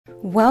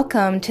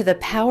Welcome to the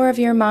Power of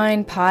Your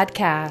Mind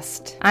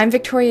podcast. I'm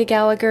Victoria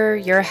Gallagher,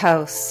 your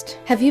host.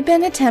 Have you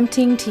been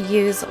attempting to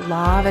use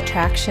law of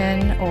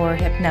attraction or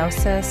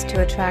hypnosis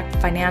to attract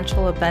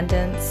financial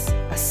abundance,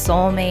 a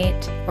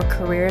soulmate, or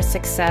career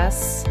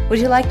success? Would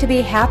you like to be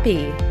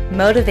happy,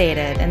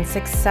 motivated, and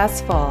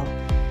successful?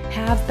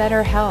 Have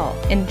better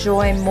health,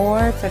 enjoy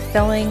more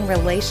fulfilling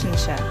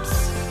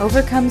relationships,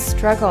 overcome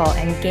struggle,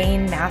 and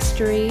gain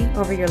mastery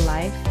over your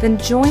life? Then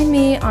join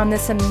me on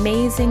this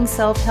amazing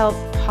self-help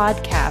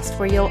podcast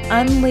where you'll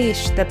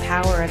unleash the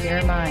power of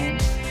your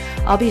mind.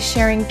 I'll be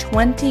sharing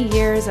 20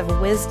 years of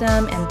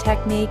wisdom and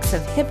techniques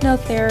of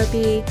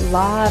hypnotherapy,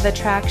 law of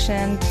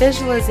attraction,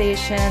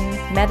 visualization,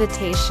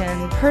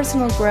 meditation,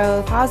 personal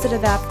growth,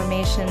 positive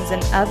affirmations,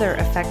 and other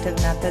effective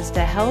methods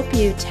to help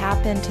you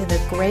tap into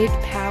the great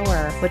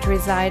power which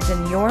resides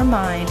in your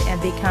mind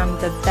and become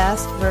the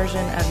best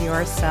version of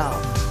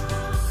yourself.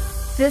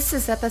 This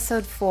is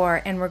episode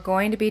 4, and we're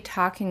going to be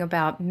talking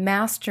about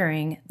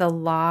mastering the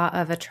law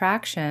of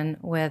attraction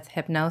with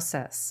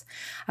hypnosis.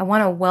 I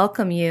want to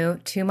welcome you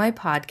to my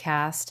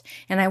podcast,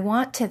 and I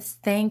want to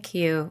thank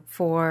you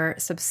for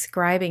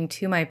subscribing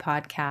to my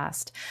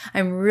podcast.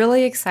 I'm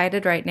really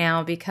excited right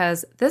now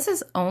because this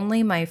is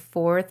only my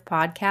 4th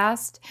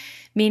podcast,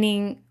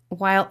 meaning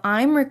while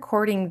I'm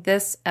recording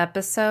this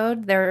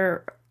episode, there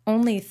are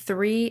only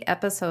 3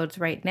 episodes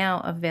right now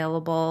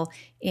available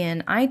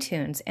in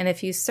iTunes. And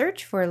if you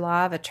search for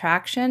Law of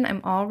Attraction,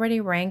 I'm already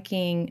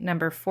ranking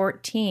number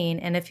 14.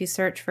 And if you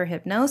search for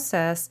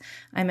hypnosis,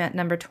 I'm at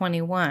number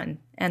 21.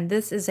 And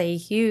this is a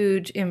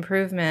huge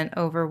improvement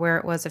over where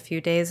it was a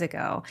few days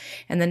ago.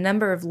 And the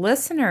number of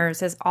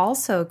listeners is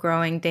also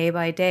growing day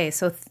by day.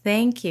 So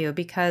thank you,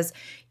 because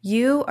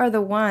you are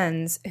the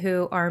ones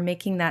who are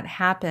making that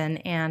happen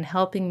and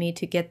helping me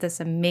to get this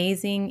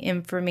amazing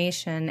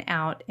information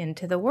out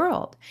into the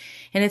world.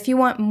 And if you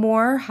want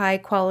more high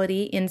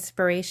quality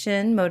inspiration,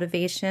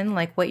 motivation,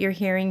 like what you're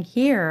hearing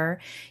here,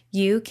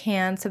 you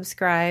can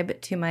subscribe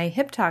to my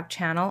Hip Talk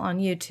channel on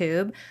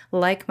YouTube,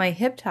 like my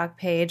Hip Talk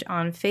page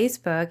on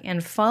Facebook,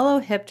 and follow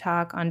Hip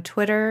Talk on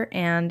Twitter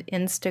and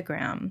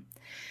Instagram.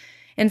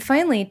 And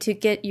finally, to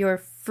get your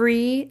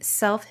free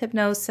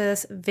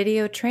self-hypnosis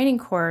video training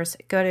course,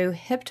 go to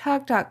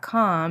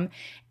hiptalk.com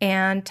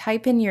and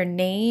type in your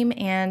name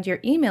and your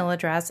email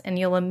address, and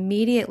you'll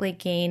immediately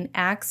gain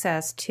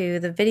access to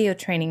the video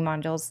training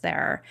modules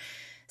there.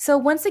 So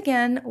once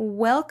again,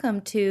 welcome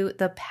to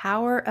the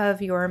Power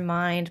of Your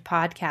Mind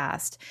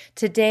podcast.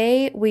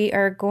 Today, we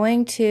are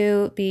going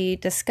to be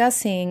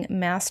discussing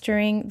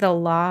mastering the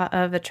law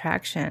of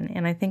attraction.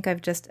 And I think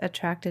I've just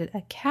attracted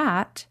a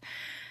cat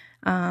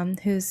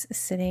who's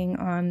sitting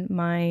on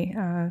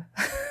my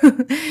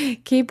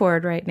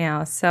keyboard right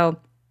now. So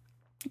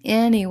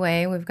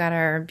anyway, we've got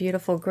our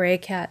beautiful gray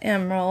cat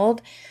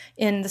Emerald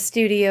in the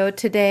studio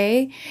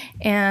today,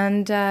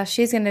 and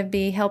she's going to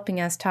be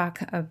helping us talk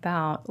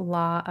about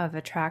law of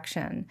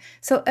attraction.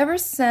 So ever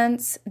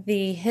since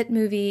the hit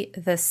movie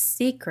The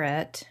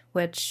Secret,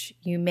 which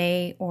you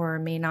may or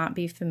may not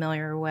be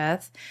familiar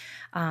with,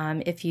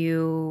 if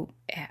you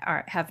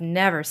have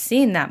never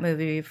seen that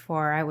movie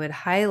before, I would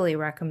highly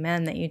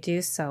recommend that you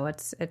do so.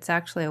 It's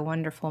actually a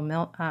wonderful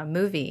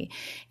movie,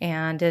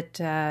 and it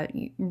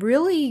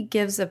really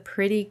gives a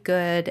pretty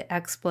good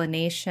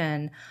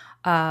explanation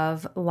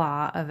of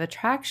law of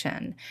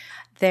attraction.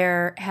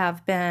 There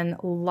have been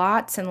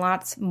lots and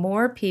lots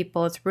more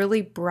people. It's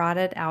really brought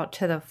it out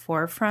to the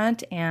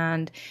forefront,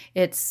 and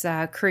it's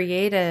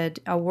created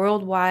a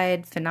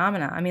worldwide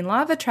phenomena. I mean,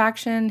 law of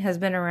attraction has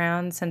been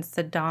around since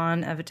the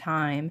dawn of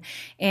time,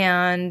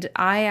 and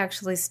I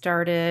actually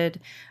started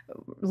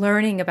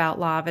learning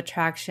about law of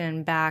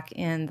attraction back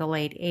in the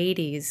late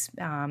 80s,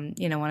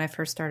 when I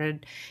first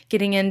started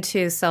getting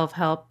into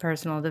self-help,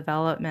 personal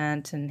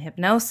development, and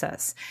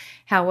hypnosis.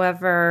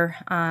 However,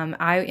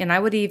 I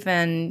would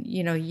even,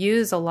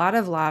 use a lot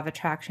of law of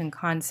attraction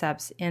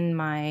concepts in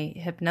my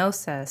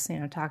hypnosis,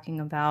 talking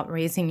about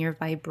raising your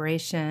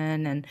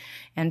vibration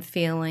and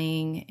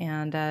feeling.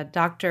 And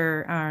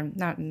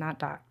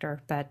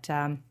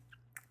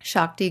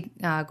Shakti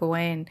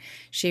Gawain,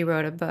 she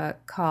wrote a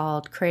book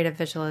called Creative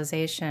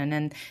Visualization,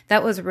 and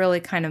that was really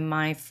kind of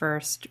my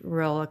first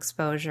real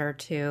exposure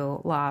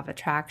to law of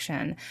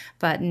attraction.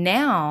 But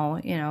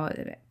now,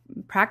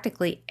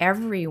 practically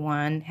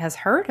everyone has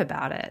heard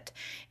about it.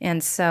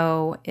 And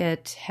so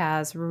it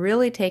has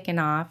really taken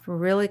off,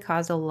 really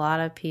caused a lot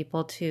of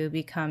people to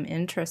become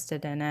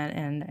interested in it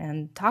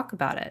and talk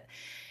about it.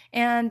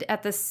 And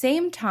at the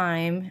same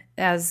time,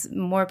 as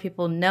more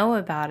people know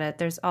about it,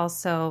 there's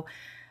also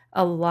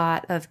a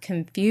lot of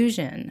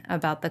confusion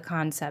about the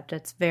concept.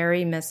 It's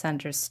very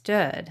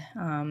misunderstood,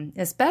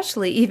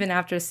 especially even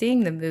after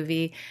seeing the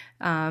movie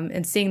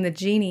and seeing the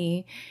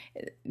genie.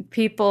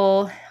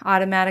 People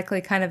automatically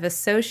kind of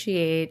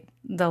associate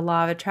the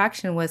law of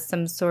attraction with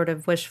some sort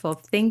of wishful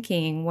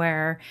thinking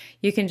where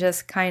you can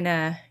just kind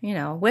of,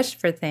 wish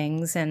for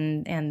things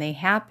and they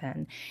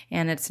happen.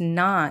 And it's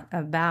not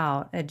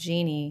about a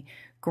genie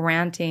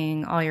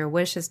granting all your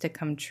wishes to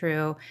come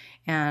true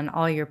and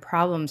all your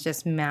problems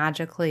just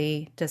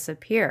magically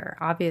disappear.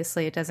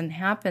 Obviously, it doesn't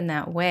happen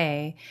that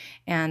way.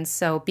 And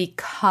so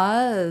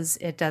because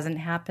it doesn't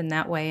happen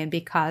that way, and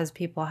because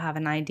people have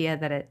an idea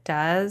that it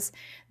does,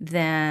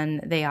 then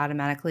they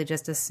automatically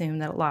just assume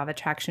that law of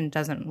attraction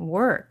doesn't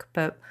work.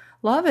 But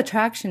law of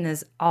attraction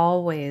is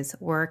always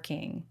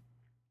working.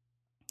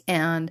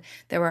 And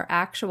there are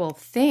actual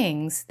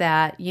things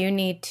that you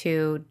need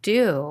to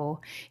do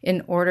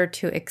in order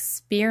to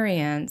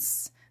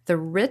experience the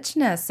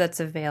richness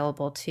that's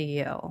available to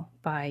you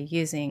by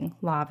using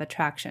law of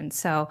attraction.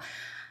 So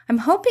I'm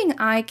hoping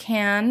I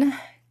can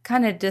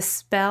kind of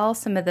dispel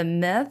some of the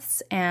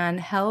myths and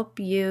help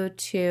you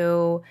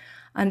to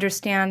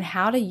understand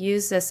how to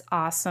use this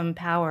awesome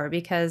power,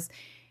 because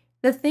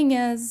the thing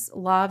is,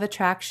 law of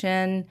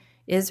attraction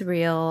is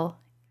real.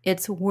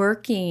 It's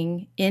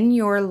working in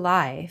your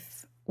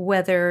life,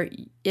 whether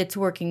it's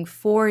working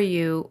for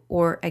you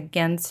or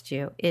against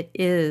you. It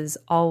is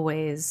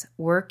always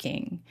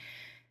working.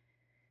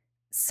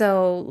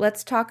 So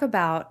let's talk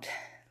about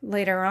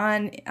later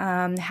on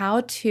how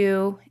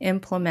to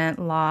implement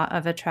law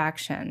of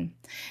attraction.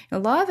 The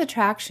law of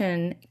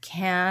attraction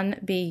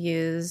can be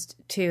used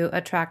to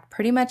attract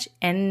pretty much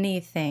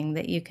anything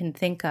that you can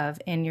think of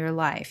in your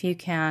life. You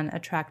can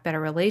attract better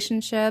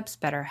relationships,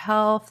 better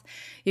health.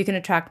 You can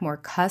attract more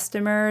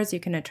customers. You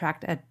can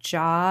attract a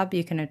job.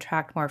 You can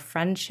attract more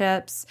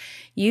friendships.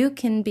 You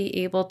can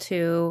be able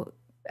to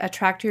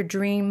attract your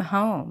dream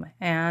home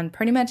and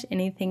pretty much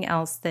anything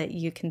else that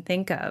you can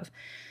think of.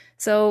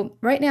 So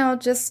right now,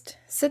 just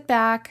sit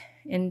back,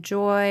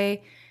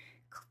 enjoy,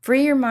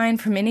 free your mind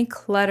from any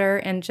clutter,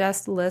 and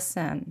just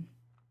listen.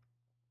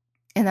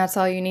 And that's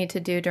all you need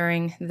to do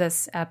during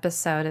this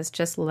episode is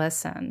just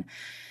listen.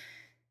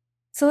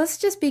 So let's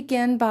just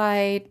begin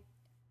by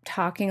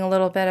talking a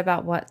little bit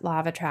about what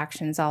law of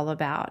attraction is all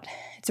about.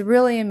 It's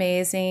really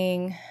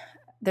amazing.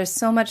 There's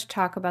so much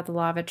talk about the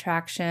law of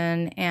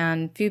attraction,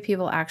 and few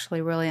people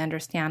actually really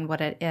understand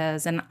what it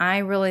is. And I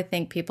really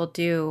think people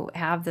do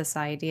have this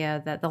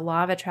idea that the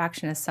law of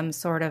attraction is some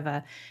sort of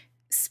a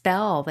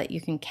spell that you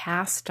can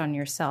cast on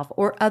yourself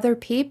or other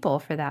people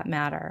for that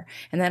matter.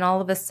 And then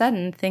all of a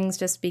sudden, things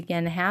just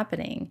begin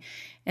happening.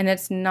 And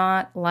it's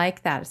not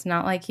like that. It's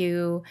not like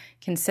you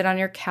can sit on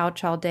your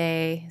couch all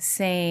day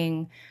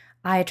saying,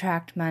 I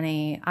attract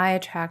money, I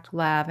attract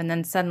love, and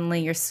then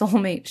suddenly your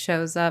soulmate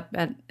shows up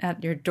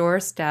at your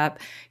doorstep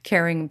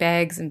carrying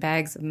bags and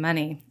bags of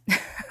money.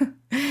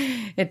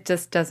 It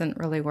just doesn't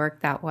really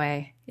work that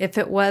way. If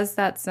it was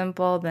that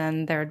simple,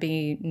 then there'd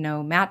be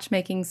no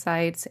matchmaking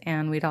sites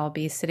and we'd all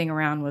be sitting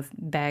around with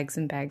bags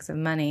and bags of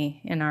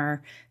money in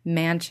our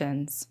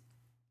mansions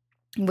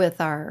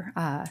with our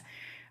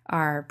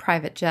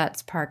private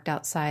jets parked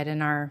outside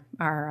in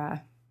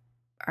our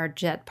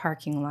jet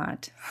parking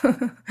lot.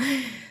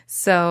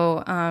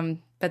 So,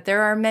 but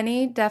there are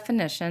many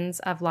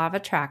definitions of law of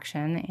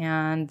attraction,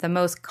 and the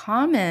most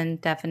common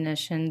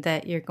definition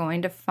that you're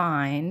going to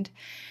find,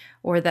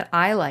 or that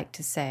I like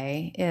to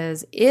say,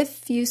 is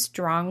if you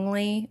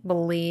strongly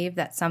believe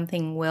that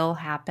something will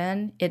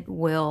happen, it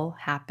will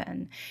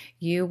happen.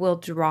 You will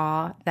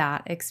draw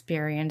that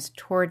experience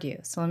toward you.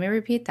 So let me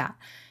repeat that.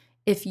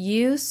 If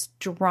you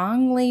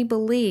strongly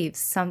believe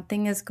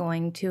something is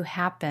going to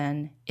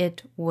happen,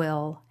 it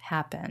will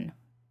happen.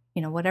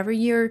 You know, whatever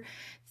you're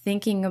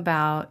thinking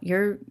about,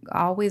 you're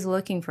always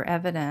looking for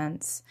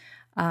evidence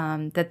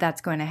that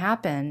that's going to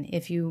happen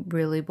if you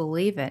really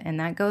believe it. And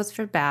that goes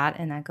for bad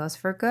and that goes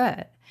for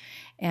good.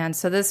 And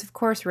so this, of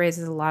course,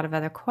 raises a lot of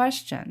other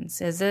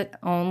questions. Is it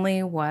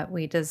only what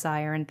we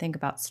desire and think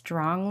about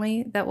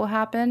strongly that will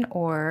happen?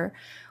 Or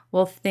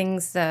will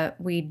things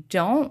that we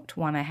don't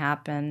want to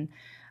happen,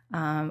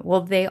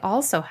 will they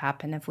also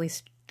happen if we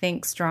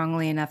think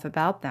strongly enough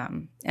about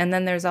them? And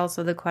then there's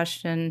also the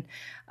question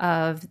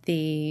of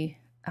the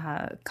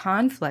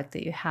conflict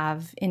that you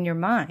have in your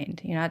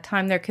mind. You know, at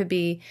times there could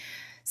be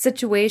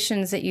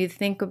situations that you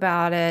think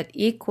about it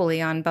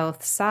equally on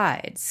both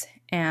sides.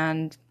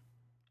 And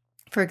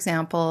for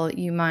example,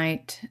 you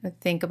might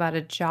think about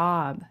a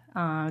job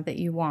that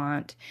you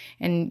want,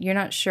 and you're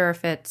not sure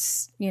if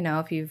it's, you know,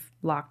 if you've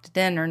locked it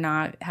in or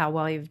not, how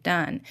well you've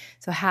done.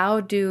 So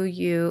how do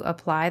you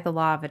apply the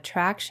law of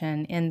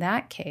attraction in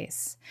that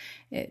case?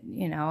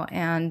 You know,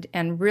 and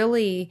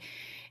really,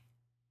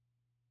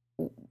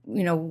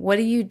 you know, what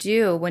do you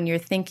do when you're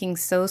thinking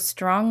so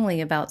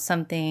strongly about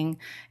something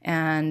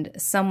and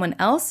someone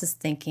else is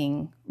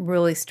thinking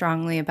really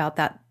strongly about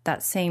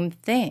that same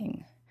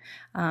thing?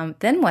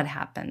 Then what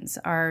happens?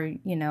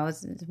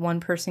 Is one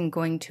person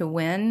going to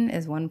win?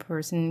 Is one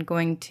person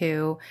going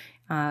to,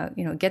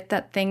 get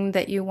that thing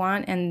that you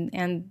want?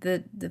 And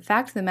the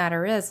fact of the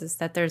matter is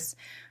that there's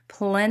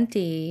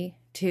plenty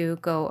to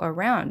go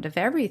around of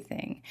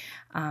everything.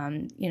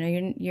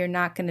 You're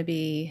not going to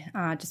be,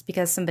 just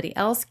because somebody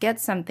else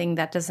gets something,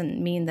 that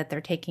doesn't mean that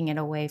they're taking it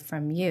away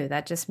from you.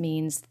 That just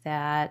means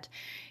that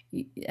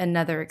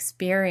another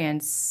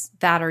experience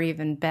that or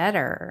even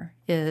better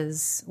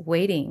is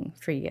waiting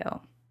for you.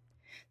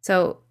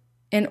 So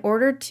in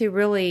order to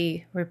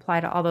really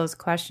reply to all those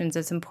questions,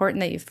 it's important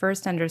that you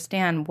first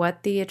understand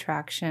what the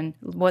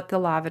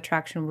law of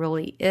attraction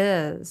really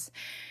is.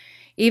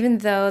 Even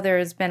though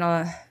there's been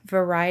a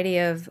variety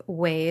of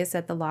ways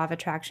that the law of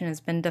attraction has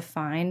been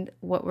defined,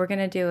 what we're going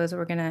to do is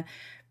we're going to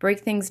break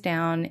things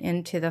down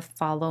into the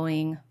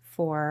following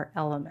 4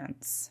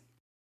 elements.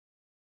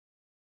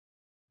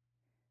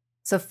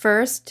 So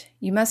first,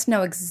 you must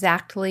know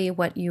exactly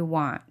what you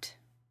want.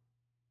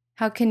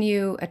 How can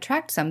you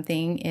attract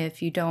something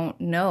if you don't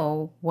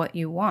know what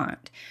you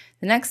want?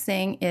 The next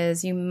thing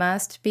is you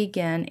must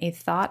begin a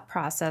thought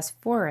process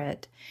for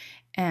it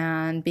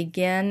and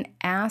begin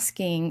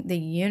asking the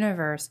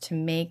universe to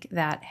make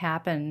that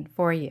happen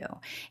for you.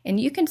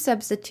 And you can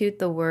substitute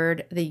the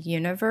word the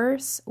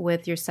universe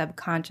with your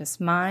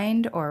subconscious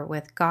mind or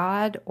with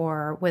God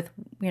or with,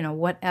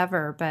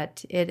 whatever,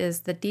 but it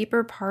is the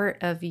deeper part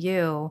of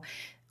you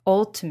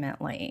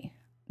ultimately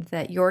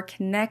that you're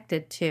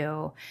connected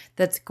to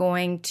that's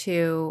going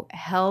to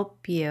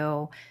help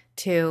you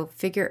to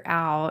figure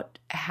out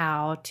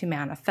how to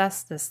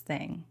manifest this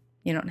thing.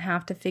 You don't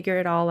have to figure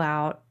it all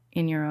out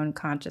in your own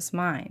conscious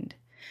mind.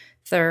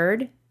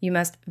 Third, you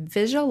must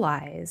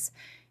visualize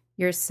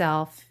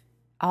yourself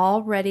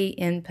already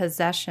in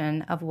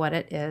possession of what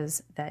it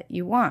is that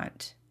you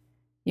want.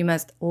 You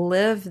must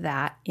live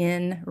that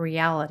in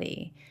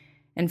reality.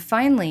 And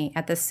finally,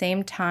 at the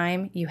same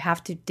time, you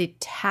have to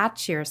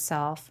detach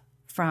yourself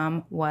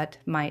from what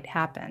might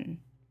happen.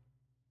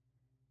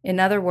 In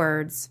other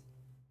words,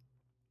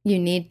 you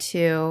need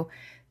to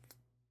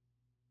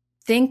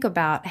think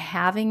about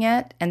having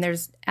it, and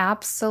there's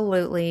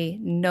absolutely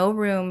no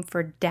room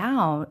for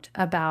doubt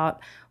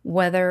about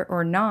whether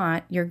or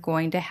not you're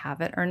going to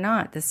have it or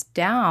not. This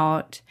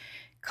doubt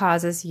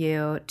causes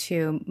you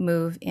to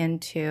move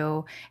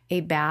into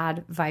a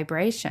bad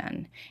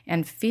vibration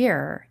and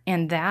fear,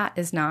 and that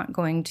is not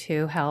going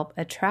to help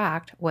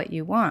attract what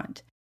you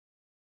want.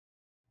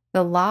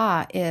 The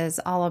law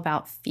is all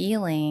about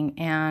feeling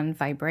and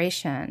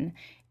vibration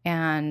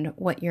and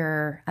what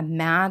you're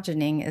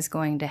imagining is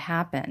going to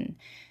happen.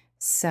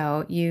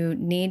 So you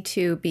need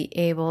to be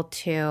able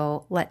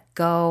to let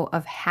go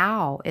of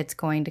how it's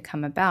going to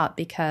come about,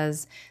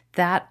 because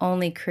that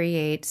only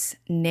creates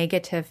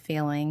negative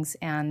feelings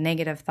and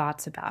negative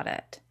thoughts about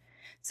it.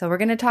 So we're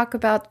going to talk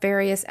about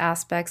various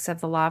aspects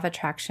of the law of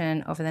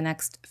attraction over the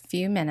next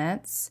few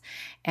minutes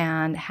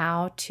and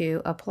how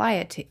to apply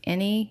it to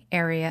any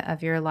area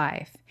of your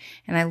life.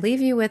 And I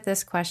leave you with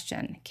this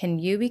question: can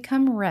you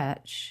become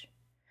rich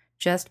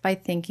just by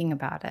thinking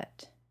about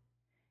it?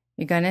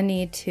 You're going to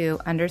need to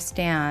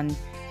understand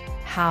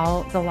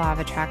how the law of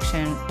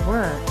attraction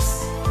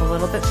works a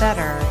little bit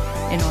better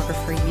in order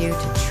for you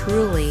to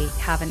truly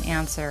have an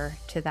answer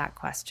to that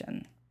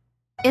question.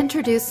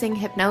 Introducing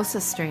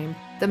Hypnosis Stream,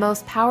 the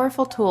most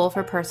powerful tool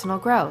for personal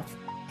growth.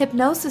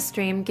 Hypnosis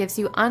Stream gives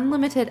you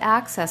unlimited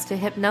access to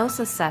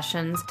hypnosis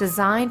sessions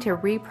designed to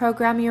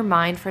reprogram your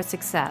mind for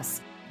success.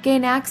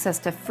 Gain access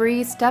to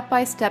free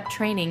step-by-step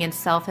training in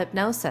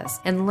self-hypnosis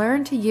and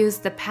learn to use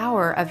the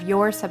power of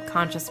your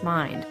subconscious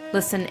mind.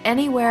 Listen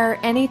anywhere,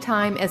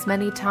 anytime, as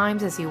many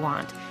times as you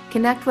want.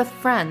 Connect with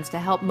friends to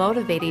help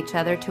motivate each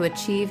other to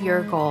achieve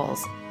your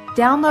goals.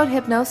 Download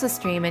Hypnosis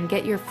Stream and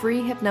get your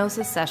free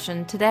hypnosis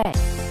session today.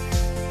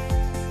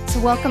 So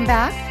welcome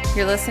back.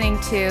 You're listening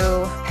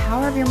to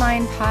Power of Your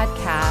Mind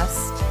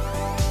podcast.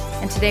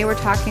 And today we're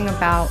talking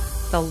about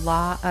the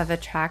law of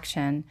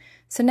attraction.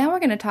 So now we're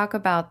going to talk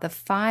about the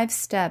 5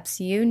 steps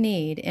you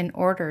need in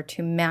order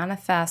to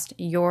manifest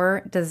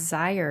your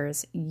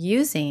desires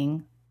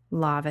using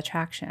law of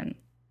attraction.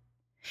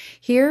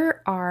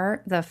 Here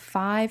are the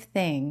 5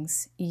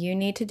 things you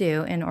need to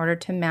do in order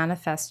to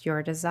manifest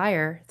your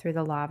desire through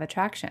the law of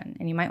attraction.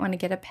 And you might want to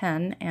get a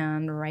pen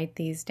and write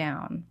these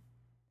down.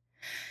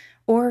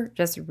 Or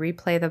just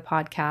replay the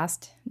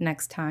podcast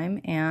next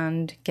time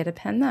and get a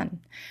pen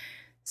then.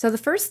 So the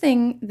first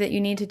thing that you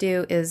need to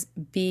do is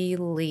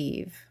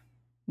believe.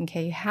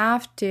 Okay, you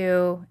have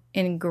to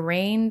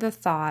ingrain the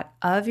thought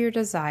of your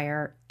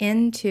desire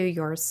into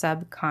your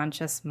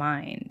subconscious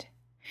mind.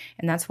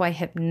 And that's why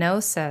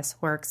hypnosis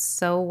works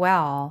so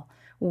well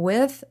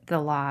with the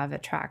law of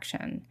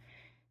attraction.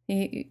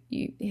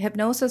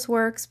 Hypnosis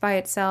works by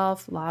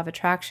itself, law of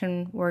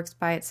attraction works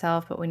by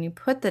itself, but when you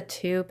put the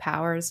 2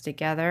 powers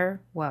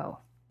together, whoa,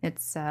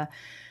 it's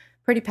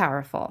pretty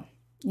powerful.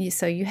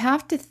 So you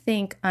have to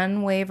think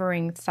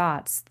unwavering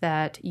thoughts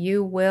that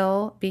you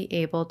will be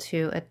able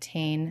to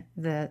attain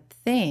the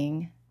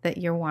thing that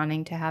you're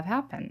wanting to have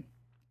happen.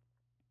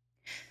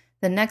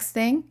 The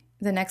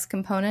next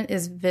component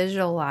is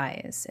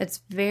visualize.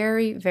 It's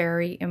very,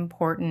 very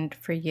important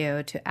for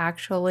you to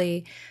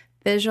actually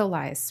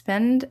visualize.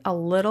 Spend a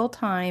little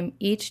time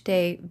each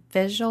day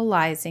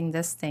visualizing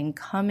this thing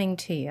coming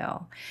to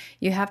you.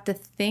 You have to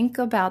think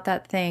about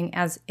that thing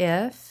as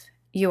if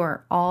you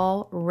are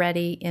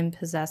already in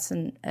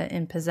possession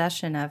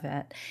of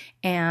it.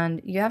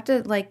 And you have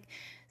to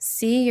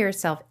see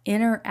yourself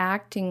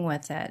interacting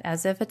with it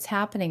as if it's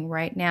happening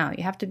right now.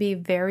 You have to be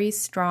very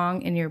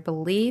strong in your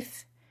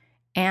belief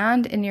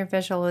and in your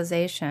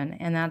visualization.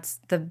 And that's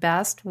the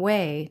best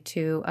way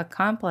to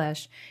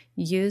accomplish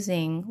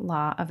using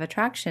law of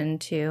attraction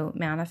to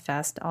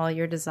manifest all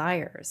your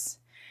desires.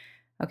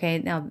 Okay,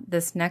 now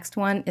this next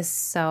one is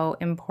so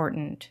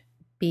important.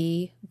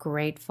 Be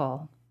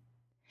grateful.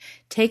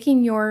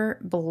 Taking your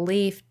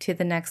belief to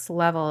the next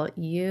level,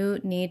 you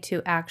need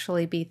to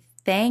actually be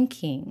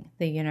thanking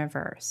the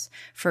universe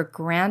for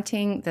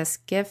granting this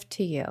gift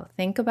to you.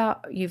 Think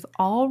about, you've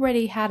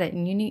already had it,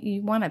 and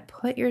you want to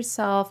put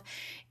yourself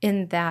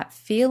in that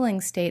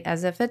feeling state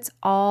as if it's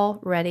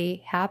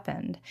already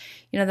happened.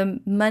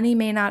 The money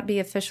may not be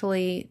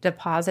officially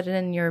deposited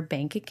in your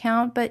bank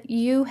account, but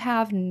you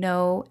have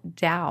no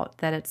doubt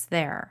that it's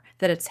there,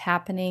 that it's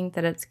happening,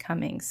 that it's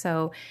coming.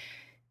 So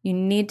you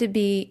need to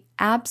be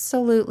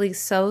absolutely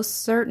so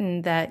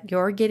certain that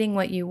you're getting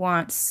what you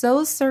want,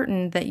 so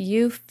certain that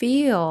you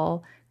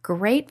feel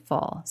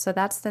grateful. So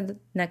that's the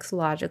next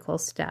logical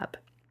step.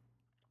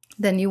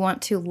 Then you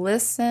want to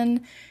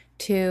listen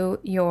to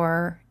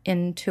your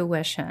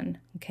intuition.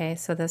 Okay,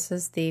 so this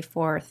is the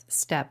fourth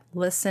step.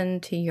 Listen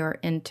to your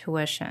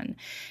intuition.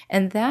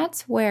 And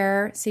that's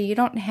where, so you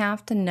don't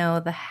have to know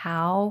the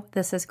how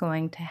this is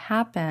going to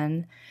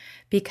happen,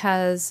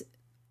 because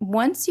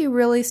once you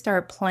really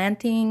start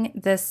planting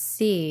this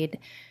seed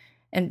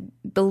and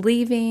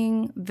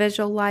believing,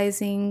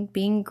 visualizing,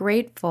 being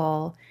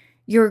grateful,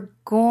 you're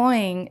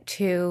going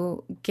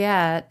to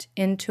get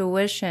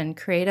intuition,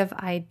 creative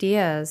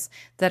ideas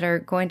that are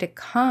going to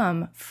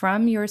come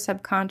from your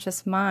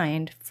subconscious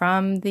mind,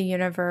 from the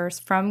universe,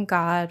 from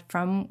God,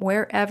 from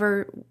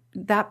wherever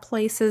that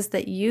place is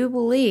that you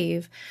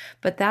believe.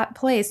 But that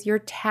place, you're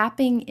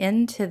tapping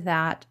into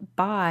that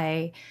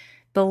by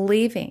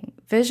believing,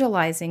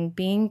 visualizing,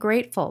 being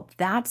grateful.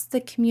 That's the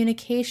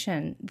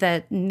communication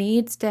that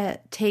needs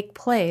to take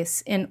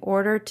place in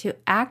order to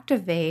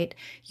activate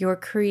your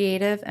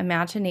creative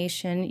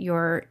imagination,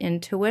 your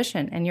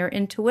intuition. And your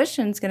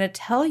intuition is going to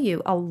tell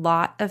you a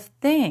lot of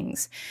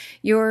things.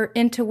 Your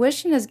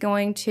intuition is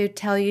going to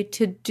tell you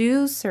to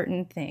do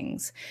certain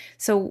things.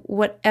 So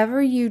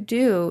whatever you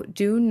do,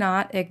 do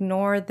not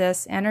ignore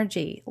this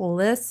energy.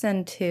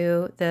 Listen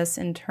to this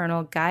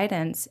internal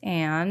guidance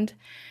and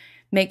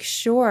make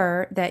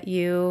sure that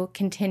you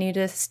continue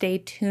to stay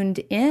tuned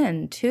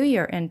in to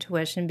your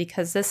intuition,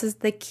 because this is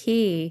the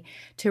key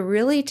to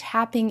really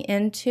tapping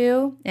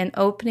into and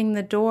opening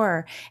the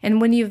door. And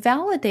when you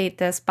validate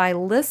this by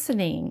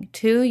listening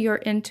to your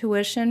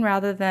intuition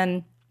rather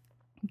than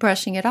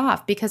brushing it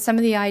off, because some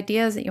of the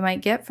ideas that you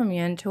might get from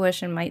your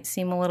intuition might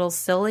seem a little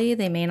silly,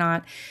 they may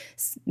not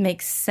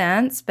make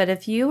sense, but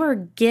if you are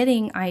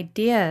getting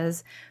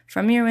ideas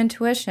from your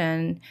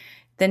intuition,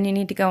 then you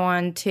need to go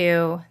on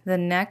to the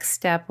next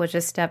step, which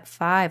is step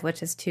 5,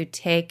 which is to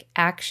take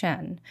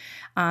action.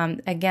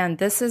 Again,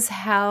 this is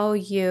how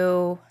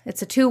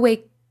it's a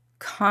two-way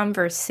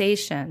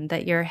conversation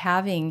that you're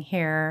having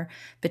here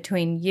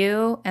between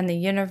you and the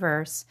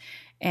universe.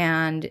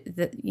 And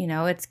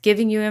it's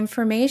giving you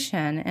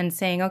information and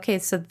saying, okay,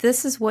 so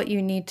this is what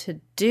you need to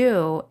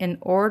do in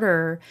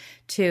order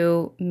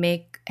to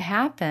make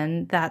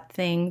happen that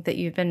thing that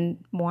you've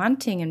been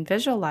wanting and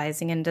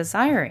visualizing and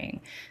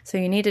desiring. So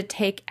you need to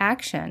take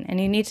action, and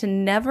you need to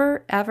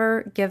never,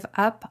 ever give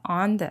up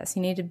on this.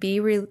 You need to be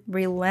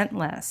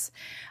relentless.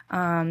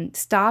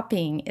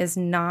 Stopping is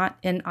not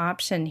an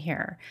option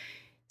here.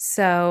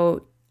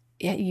 So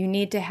you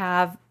need to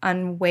have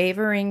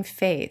unwavering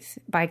faith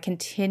by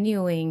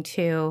continuing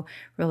to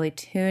really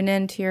tune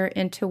into your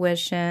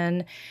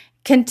intuition,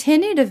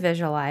 continue to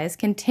visualize,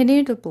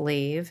 continue to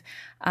believe,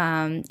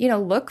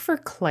 look for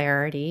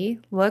clarity,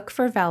 look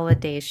for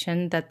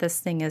validation that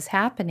this thing is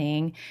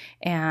happening,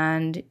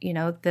 and,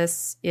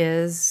 this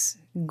is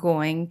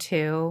going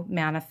to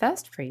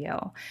manifest for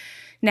you.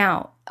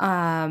 Now,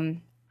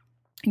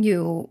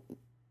 you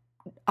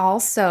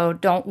also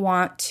don't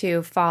want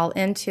to fall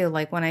into,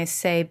 like when I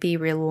say be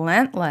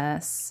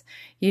relentless,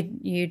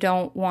 you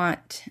don't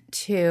want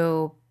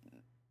to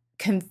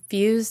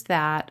confuse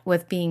that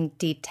with being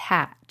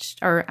detached,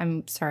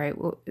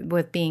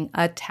 with being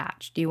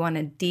attached. You want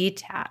to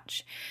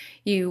detach.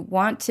 You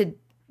want to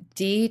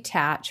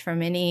detach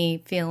from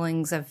any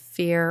feelings of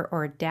fear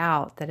or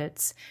doubt that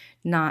it's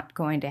not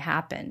going to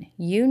happen.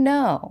 You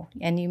know,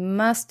 and you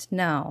must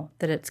know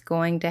that it's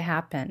going to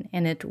happen,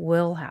 and it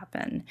will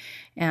happen.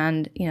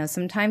 And,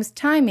 sometimes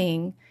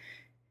timing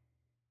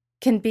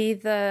can be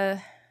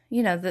the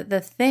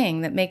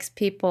thing that makes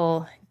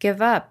people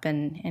give up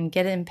and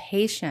get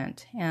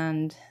impatient.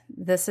 And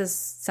this is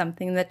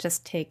something that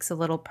just takes a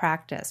little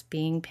practice,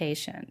 being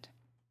patient.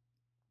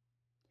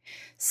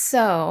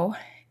 So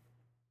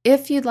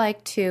if you'd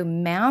like to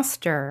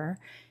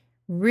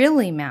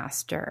really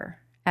master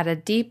at a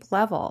deep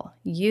level,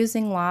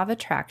 using law of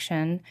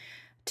attraction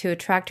to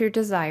attract your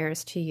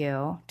desires to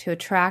you, to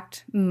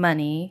attract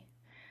money,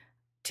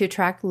 to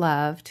attract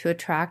love, to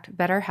attract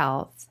better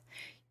health,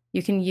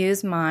 You can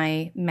use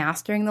my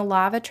Mastering the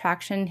Law of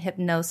Attraction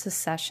hypnosis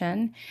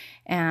session,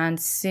 and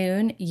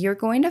soon you're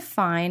going to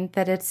find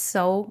that it's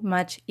so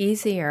much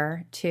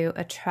easier to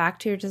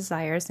attract your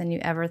desires than you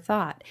ever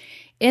thought.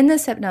 In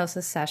this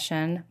hypnosis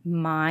session,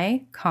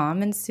 my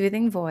calm and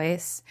soothing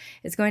voice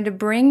is going to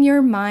bring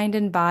your mind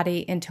and body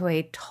into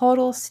a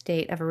total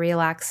state of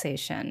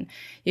relaxation.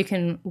 You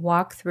can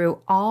walk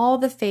through all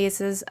the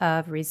phases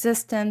of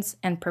resistance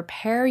and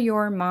prepare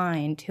your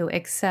mind to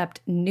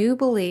accept new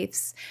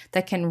beliefs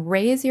that can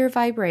raise your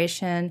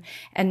vibration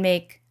and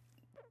make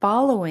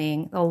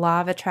following the law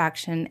of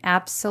attraction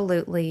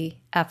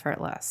absolutely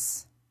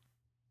effortless.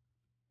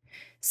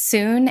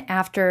 Soon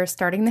after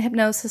starting the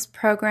hypnosis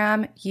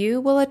program, you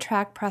will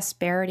attract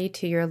prosperity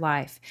to your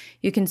life.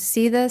 You can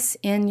see this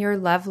in your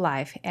love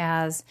life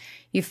as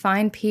you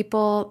find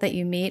people that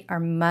you meet are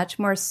much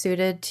more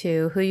suited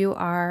to who you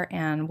are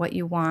and what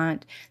you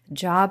want. The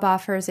job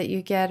offers that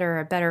you get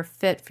are a better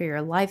fit for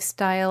your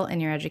lifestyle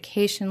and your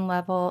education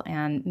level,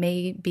 and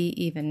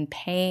maybe even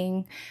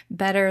paying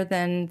better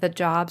than the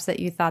jobs that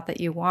you thought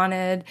that you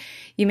wanted.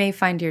 You may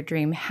find your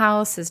dream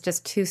house is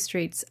just 2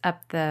 streets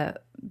up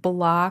the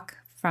block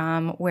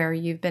from where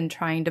you've been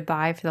trying to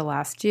buy for the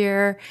last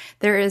year.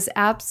 There is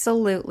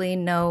absolutely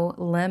no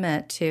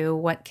limit to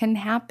what can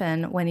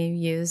happen when you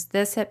use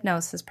this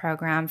hypnosis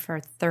program for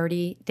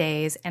 30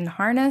 days and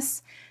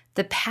harness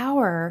the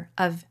power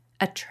of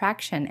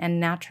attraction and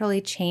naturally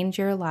change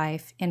your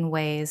life in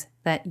ways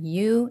that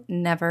you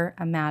never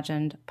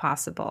imagined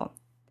possible.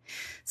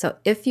 So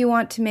if you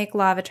want to make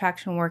law of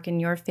attraction work in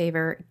your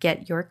favor,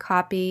 get your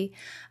copy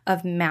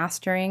of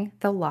Mastering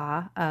the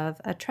Law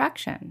of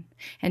Attraction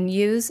and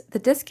use the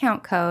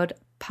discount code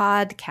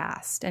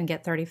PODCAST and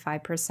get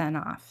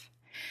 35% off.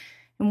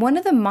 And one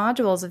of the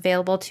modules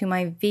available to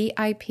my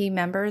VIP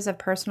members of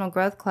Personal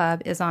Growth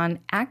Club is on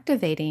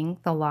activating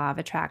the law of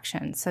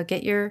attraction. So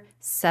get your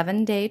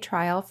 7-day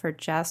trial for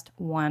just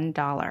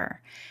 $1.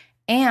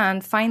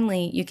 And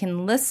finally, you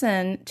can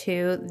listen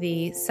to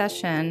the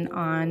session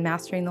on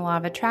Mastering the Law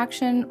of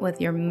Attraction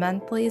with your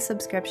monthly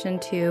subscription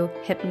to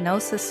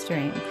Hypnosis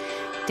Stream.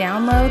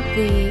 Download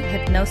the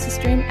Hypnosis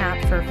Stream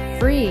app for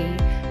free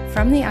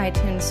from the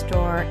iTunes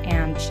Store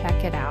and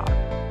check it out.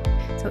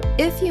 So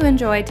if you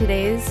enjoyed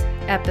today's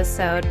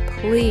episode,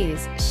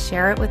 please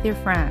share it with your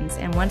friends.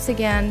 And once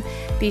again,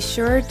 be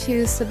sure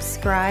to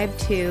subscribe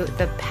to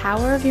the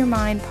Power of Your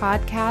Mind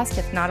podcast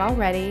if not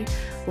already.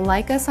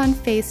 Like us on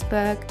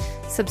Facebook,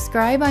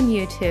 subscribe on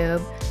YouTube,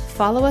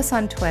 follow us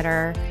on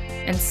Twitter,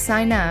 and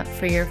sign up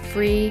for your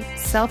free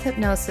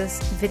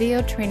self-hypnosis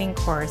video training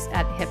course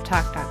at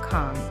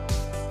hiptalk.com.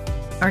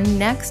 Our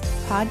next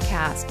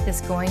podcast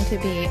is going to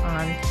be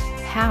on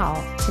how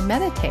to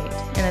meditate,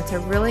 and it's a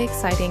really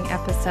exciting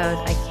episode.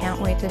 I can't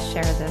wait to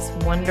share this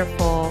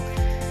wonderful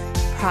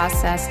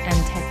process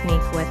and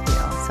technique with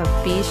you. So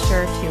be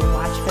sure to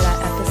watch for that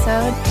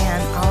episode,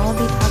 and I'll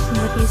be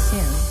talking with you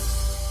soon.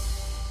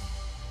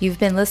 You've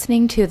been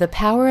listening to the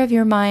Power of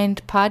Your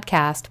Mind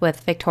podcast with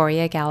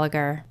Victoria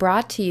Gallagher,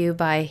 brought to you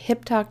by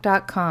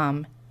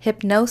hiptalk.com,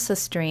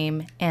 Hypnosis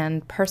Stream,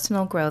 and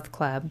Personal Growth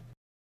Club.